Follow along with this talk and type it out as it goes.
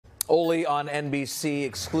Oli on NBC,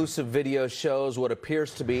 exclusive video shows what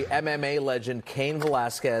appears to be MMA legend Cain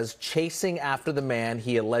Velasquez chasing after the man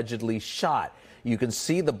he allegedly shot. You can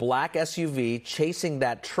see the black SUV chasing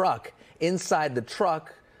that truck. Inside the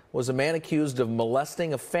truck was a man accused of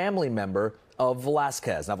molesting a family member of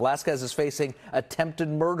Velasquez. Now, Velasquez is facing attempted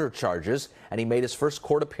murder charges, and he made his first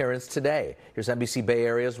court appearance today. Here's NBC Bay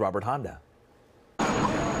Area's Robert Handa.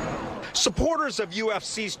 Supporters of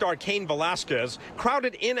UFC star Cain Velasquez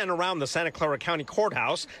crowded in and around the Santa Clara County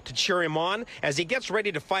Courthouse to cheer him on as he gets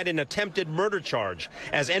ready to fight an attempted murder charge.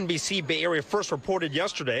 As NBC Bay Area first reported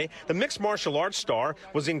yesterday, the mixed martial arts star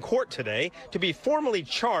was in court today to be formally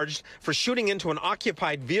charged for shooting into an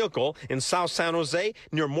occupied vehicle in South San Jose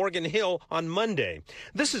near Morgan Hill on Monday.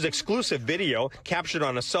 This is exclusive video captured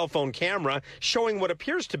on a cell phone camera showing what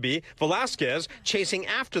appears to be Velasquez chasing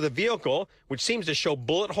after the vehicle, which seems to show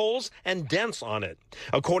bullet holes and dents on it.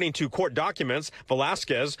 According to court documents,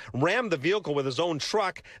 Velasquez rammed the vehicle with his own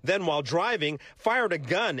truck, then while driving, fired a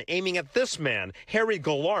gun aiming at this man, Harry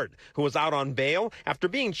Goulart, who was out on bail after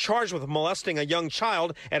being charged with molesting a young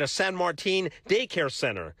child at a San Martin daycare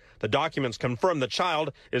center. The documents confirm the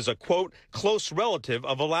child is a, quote, close relative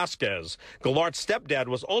of Velasquez. Goulart's stepdad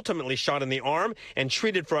was ultimately shot in the arm and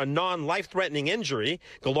treated for a non-life-threatening injury.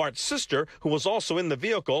 Goulart's sister, who was also in the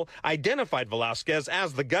vehicle, identified Velasquez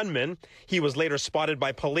as the gunman. He was later spotted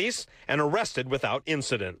by police and arrested without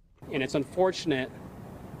incident. And it's unfortunate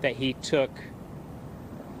that he took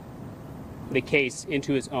the case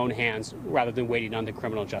into his own hands rather than waiting on the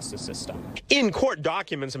criminal justice system. In court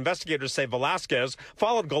documents, investigators say Velasquez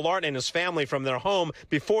followed Goulart and his family from their home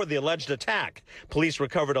before the alleged attack. Police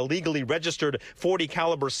recovered a legally registered .40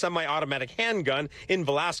 caliber semi-automatic handgun in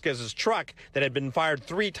Velasquez's truck that had been fired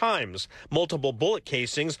 3 times. Multiple bullet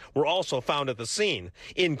casings were also found at the scene.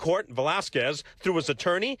 In court, Velasquez, through his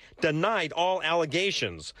attorney, denied all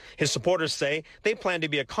allegations. His supporters say they plan to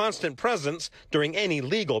be a constant presence during any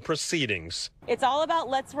legal proceedings. It's all about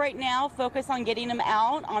let's right now focus on getting him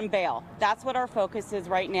out on bail. That's what our focus is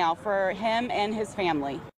right now for him and his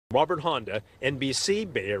family. Robert Handa,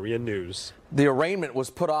 NBC Bay Area News. The arraignment was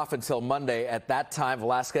put off until Monday. At that time,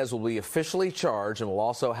 Velasquez will be officially charged and will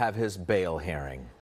also have his bail hearing.